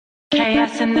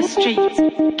Chaos in the streets,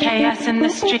 chaos in the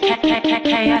street,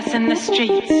 chaos in the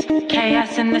streets,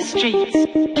 chaos in the streets,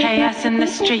 chaos in the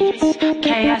streets,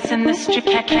 chaos in the street,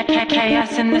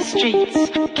 chaos in the streets,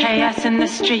 chaos in the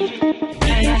street,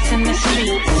 chaos in the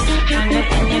streets, hunger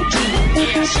in your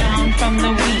teeth, strong from the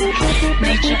weak,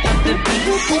 nature of the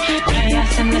beast,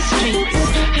 chaos in the streets,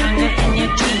 hunger in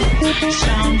your teeth,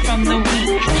 strong from the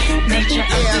weak, nature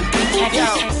of the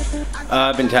beast.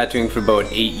 I've been tattooing for about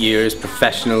 8 years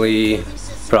professionally,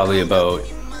 probably about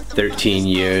 13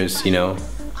 years, you know,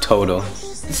 total.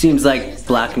 It seems like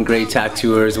black and gray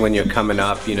tattooers, when you're coming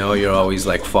up, you know, you're always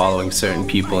like following certain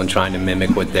people and trying to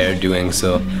mimic what they're doing.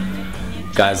 So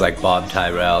guys like Bob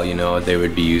Tyrell, you know, they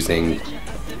would be using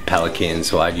Pelican,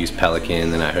 so I'd use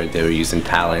Pelican. Then I heard they were using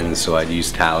Talons, so I'd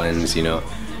use Talons, you know.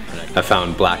 I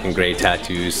found black and gray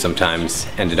tattoos sometimes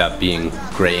ended up being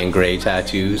gray and gray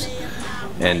tattoos.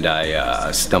 And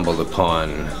I stumbled upon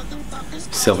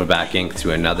Silverback ink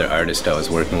through another artist I was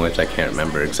working with. I can't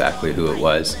remember exactly who it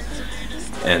was.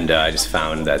 And I just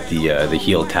found that the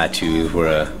heel tattoos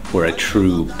were a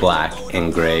true black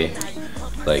and gray,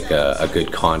 like a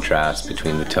good contrast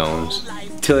between the tones.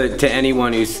 To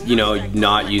anyone who's, you know,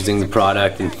 not using the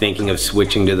product and thinking of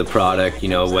switching to the product, you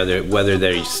know, whether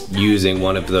they're using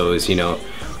one of those, you know,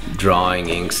 drawing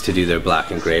inks to do their black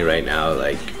and gray right now,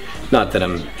 like, not that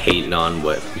I'm hating on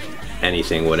what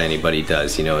anybody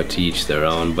does, you know, to each their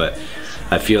own, but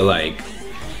I feel like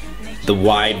the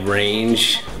wide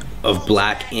range of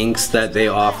black inks that they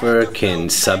offer can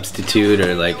substitute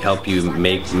or like help you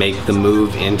make the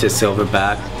move into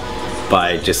Silverback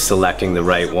by just selecting the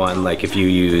right one. Like if you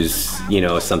use, you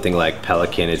know, something like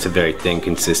Pelican, it's a very thin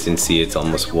consistency, it's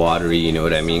almost watery, you know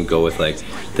what I mean? Go with like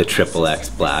the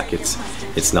XXX black,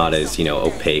 it's not as, you know,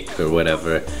 opaque or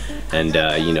whatever. And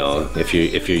you know, if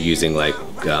you're using like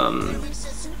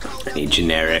any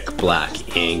generic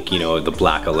black ink, you know, the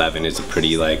Black 11 is a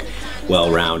pretty like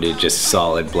well-rounded, just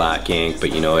solid black ink,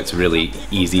 but you know, it's really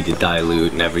easy to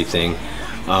dilute and everything.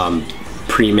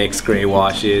 Pre-mixed gray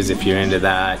washes, if you're into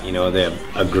that, you know, they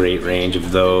have a great range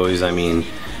of those. I mean,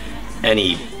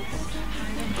 any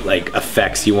like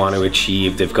effects you want to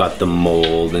achieve, they've got the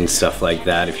mold and stuff like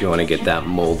that if you want to get that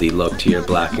moldy look to your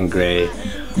black and gray.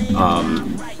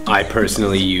 I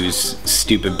personally use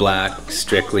Stupid Black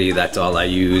strictly, that's all I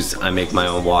use. I make my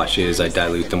own washes, I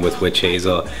dilute them with witch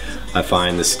hazel. I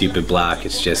find the Stupid Black,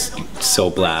 it's just so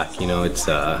black, you know,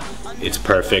 it's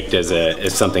perfect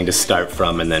as something to start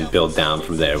from and then build down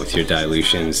from there with your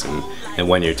dilutions, and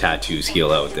when your tattoos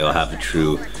heal out, they'll have a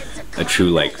true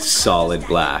like solid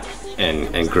black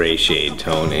and gray shade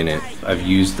tone in it. I've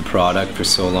used the product for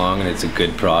so long and it's a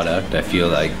good product. I feel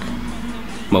like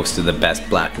most of the best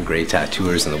black and gray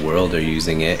tattooers in the world are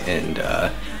using it, and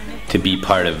to be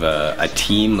part of a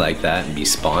team like that and be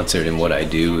sponsored in what I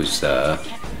do is,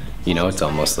 you know, it's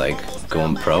almost like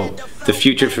going pro. The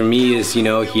future for me is, you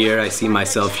know, here. I see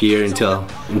myself here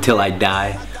until I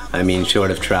die. I mean,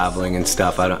 short of traveling and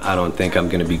stuff, I don't think I'm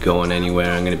gonna be going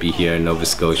anywhere. I'm gonna be here in Nova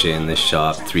Scotia in this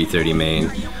shop, 330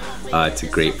 Main. It's a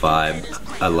great vibe.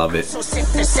 I love it. So sick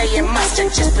to say it must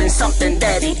have just been something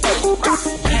that he ate.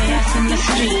 Chaos in the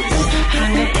streets,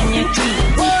 hunger in your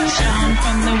teeth, strong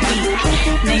from the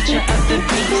weak, nature of the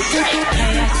beast.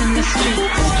 Chaos in the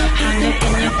streets, hunger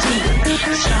in your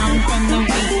teeth, strong from the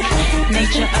weak,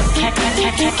 nature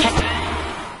of